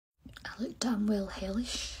I look damn well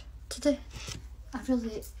hellish today. I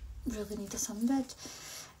really need a sunbed.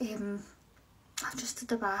 I've just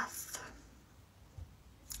had a bath.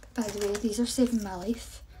 By the way, these are saving my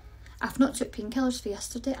life. I've not took painkillers for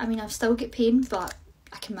yesterday. I mean, I've still got pain, but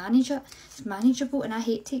I can manage it. It's manageable, and I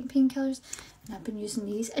hate taking painkillers. And I've been using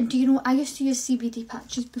these. And do you know, I used to use CBD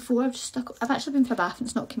patches before. I've actually been for a bath and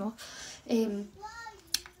it's not come off.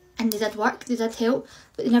 And they did work, they did help,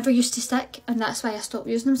 but they never used to stick, and that's why I stopped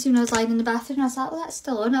using them. See, when I was lying in the bathroom, I was like, oh, that's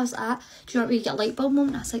still on. I was like, do you know what, where you get a light bulb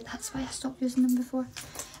moment? I was like, that's why I stopped using them before.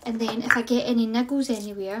 And then if I get any niggles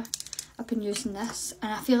anywhere, I've been using this,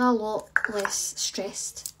 and I feel a lot less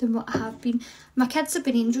stressed than what I have been. My kids have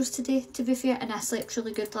been angels today, to be fair, and I slept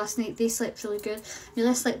really good last night. They slept really good.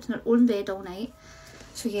 Amelia slept in her own bed all night.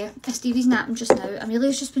 So yeah, Stevie's napping just now.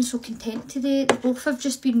 Amelia's just been so content today. They both have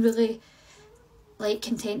just been really, like,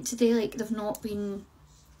 content today. Like, they've not been...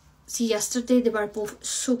 See, yesterday they were both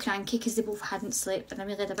so cranky because they both hadn't slept, and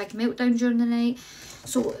Amelia had a big meltdown during the night.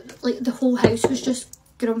 So, like, the whole house was just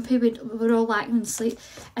grumpy. We were all lacking in sleep,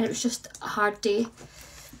 and it was just a hard day,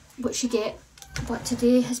 what you get. But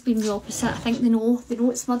today has been the opposite. I think they know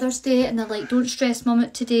it's Mother's Day, and they're like, don't stress Mum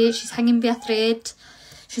out today. She's hanging by a thread.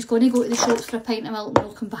 She's going to go to the shops for a pint of milk and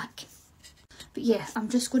we'll come back. But yeah, I'm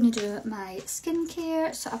just going to do my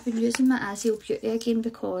skincare. So I've been using my Azil Beauty again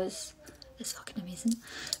because it's fucking amazing.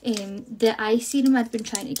 The eye serum I'd been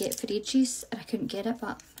trying to get for ages and I couldn't get it,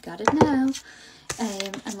 but I got it now.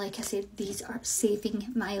 And like I said, these are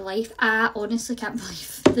saving my life. I honestly can't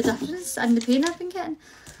believe the difference and the pain I've been getting.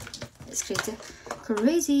 It's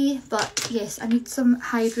crazy. But yes, I need some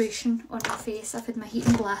hydration on my face. I've had my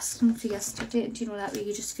heating blasting for yesterday, and do you know that way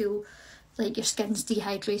you just feel like your skin's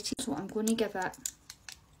dehydrated. So I'm going to give it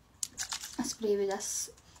a spray with this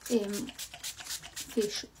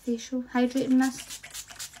facial hydrating mist.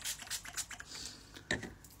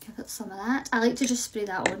 Give it some of that. I like to just spray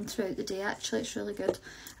that on throughout the day, actually. It's really good.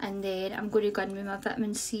 And then I'm going to go in with my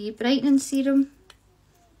vitamin C brightening serum.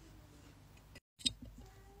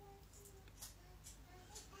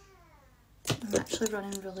 I'm actually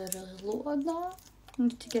running really low on that. I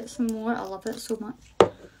need to get some more. I love it so much.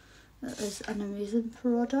 It is an amazing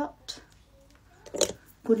product. I'm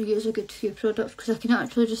going to use a good few products because I can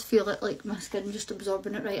actually just feel it, like my skin just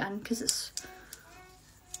absorbing it right in because it's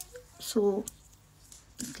so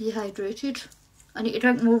dehydrated. I need to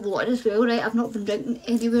drink more water as well, right? I've not been drinking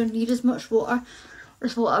anywhere near as much water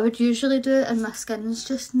as what I would usually do, and my skin's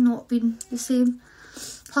just not been the same.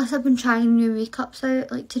 Plus I've been trying new makeups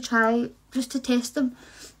out, like to try, just to test them,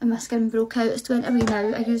 and my skin broke out. It's went away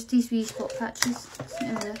now. I used these wee spot patches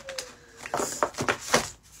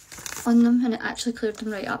on them and it actually cleared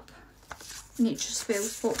them right up. Nature Spell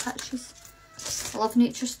spot patches. I love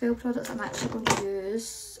Nature Spell products. I'm actually going to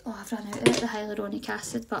use, oh, I've run out of it, the hyaluronic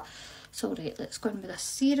acid, but it's alright. Let's go in with this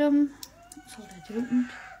serum. It's already opened.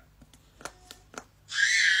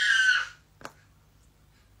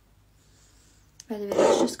 By the way,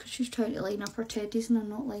 that's just because she's trying to line up her teddies and they're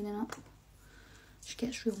not lining up. She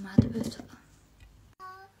gets real mad about it.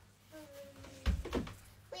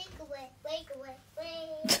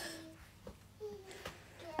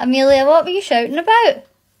 Amelia, what were you shouting about?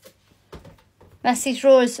 Mrs.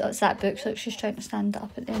 Rose. Oh, it's that book. Look, she's trying to stand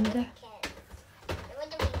up at the end there.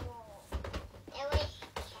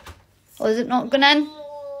 Oh, is it not going in?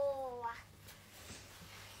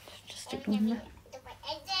 Just ignore me.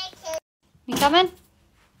 You coming?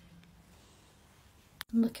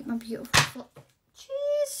 Look at my beautiful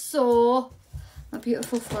my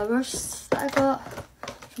beautiful flowers that I got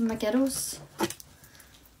from my girls.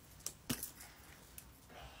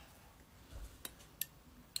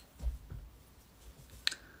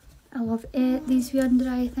 I love these wee under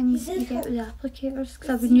eye things that you get with the applicators, because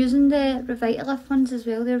I've been using the Revitalift ones as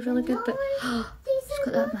well. They're really good, but just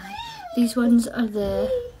got that in my eye. These ones are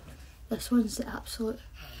this one's the absolute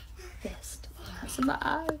best. Oh, that's in my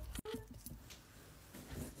eye.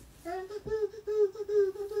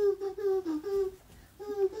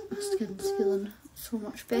 My skin's feeling so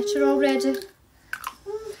much better already.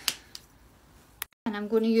 And I'm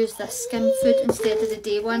going to use this Skin Food instead of the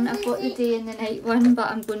day one. I've got the day and the night one, but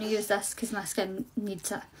I'm going to use this because my skin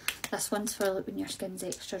needs it. This one's for like when your skin's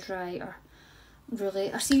extra dry or really,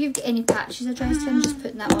 or see if you've got any patches of dry skin, just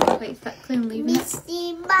putting that on quite thickly and leaving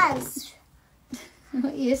it.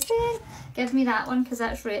 What are you saying? Give me that one because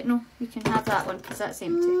that's retinol. You can have that one because that's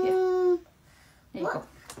empty. Here. There you go.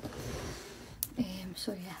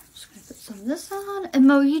 So yeah, I'm just going to put some of this on. And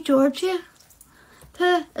my wee Georgia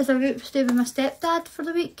is about to stay with my stepdad for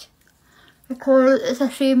the week because it's a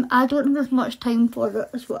shame I don't have as much time for it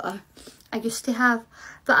as what I used to have,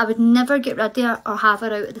 but I would never get rid of her or have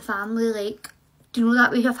her out of the family. Like, do you know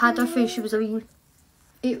that way? I've had her for she was a wee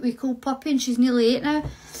 8-week-old puppy, and she's nearly 8 now.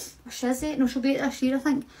 Or she is 8, no, she'll be 8 this year, I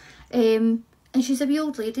think. And she's a wee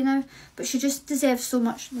old lady now, but she just deserves so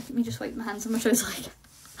much. Look at me just wipe my hands on my trousers. Like,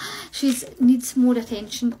 she needs more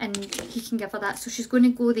attention, and he can give her that. So she's going to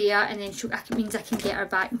go there, and then it means I can get her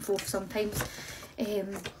back and forth sometimes.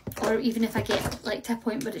 Or even if I get like to a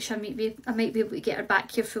point where I might be able to get her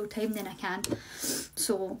back here full time, then I can.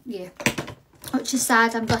 So yeah, which is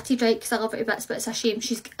sad. I'm gutted, right, because I love her to bits, but it's a shame.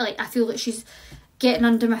 She's like, I feel like she's getting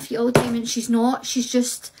under my feet all the time, and she's not.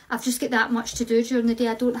 I've just got that much to do during the day.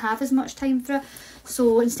 I don't have as much time for it.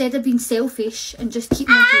 So instead of being selfish and just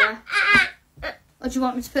keeping her here, or do you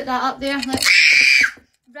want me to put that up there? Like,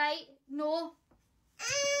 right? No.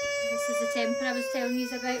 This is the temper I was telling you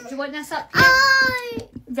about. Do you want this up here?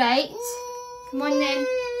 Right. Come on then.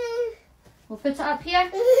 We'll put it up here.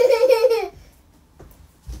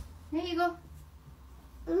 There you go.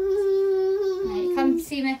 Right, come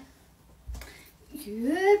see me.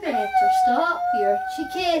 You better stop your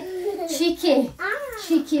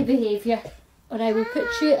cheeky behaviour, or I will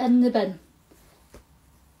put you in the bin.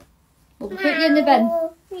 We'll put you in the bin.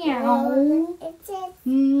 Meow.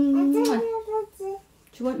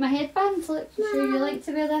 Do you want my headband? Look, I'm sure you like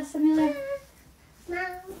to wear this, Amelia.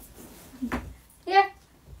 Here.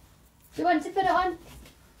 Do you want to put it on?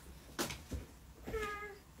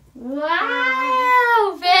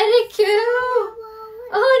 Wow, very cool.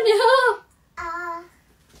 Oh no.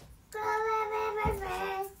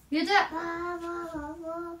 You do it.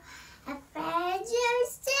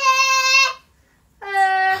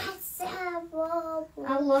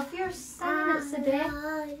 I love your singing, it's the best.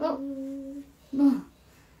 Oh.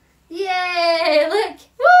 Yay, look.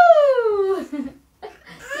 Woo!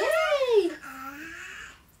 Yay!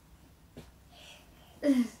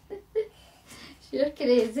 You're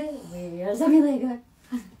crazy. Where's Amelia gone?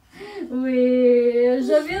 Where's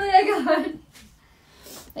Amelia gone?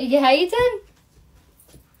 Are you hiding?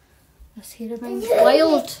 This hair of mine's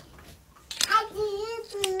wild.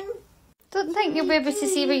 Don't think you'll be able to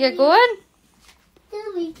see where you're going.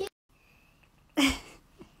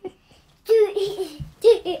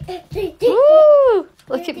 Ooh,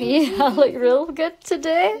 look at me, I look real good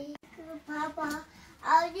today. Papa,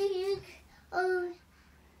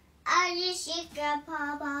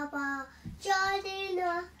 Johnny,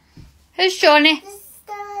 who's Johnny?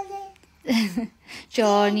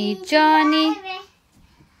 Johnny.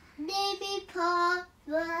 Baby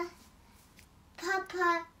Papa.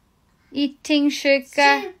 Papa. Eating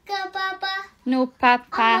sugar. Sugar, Papa. No,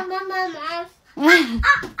 Papa. Mama.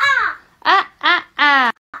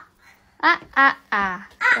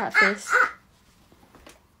 That face.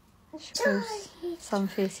 Shows some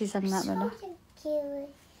faces in that window.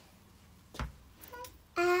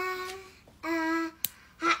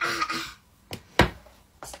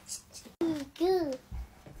 Good.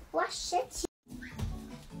 Wash it.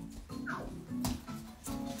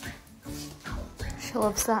 She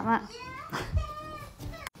loves that, Matt.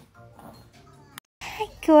 Hi,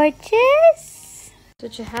 gorgeous.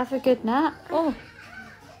 Did you have a good nap? Oh,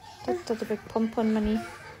 did a big pump on my knee.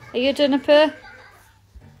 Are you doing a poo?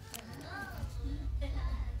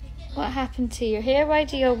 What happened to your hair? Why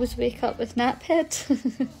do you always wake up with nap head?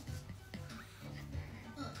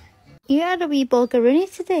 You are a wee boggeroony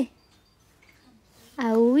today.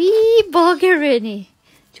 A wee boggeroony.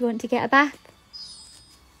 Do you want to get a bath?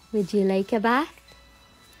 Would you like a bath?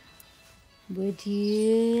 Would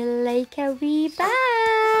you like a wee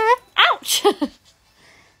bath? Ouch!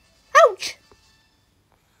 Ouch!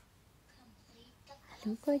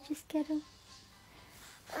 Hello, gorgeous kiddo.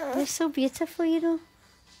 You're so beautiful, you know.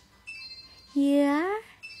 You are.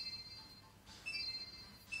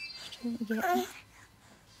 Trying to get me.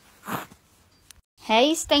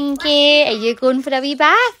 Hey, Stinky, are you going for a wee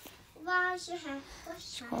bath? Wash your hair.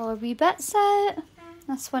 All our wee bits out.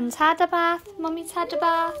 This one's had a bath. Mummy's had a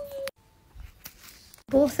bath.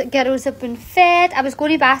 Both girls have been fed. I was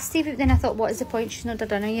going to bath Steve, but then I thought, what is the point? She's not had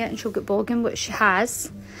dinner yet and she'll get bogging, which she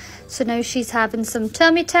has. So now she's having some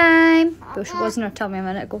tummy time. Well, she was in her tummy a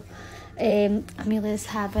minute ago. Amelia's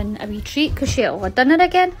having a wee treat because she ate all her dinner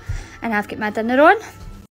again. And I've got my dinner on.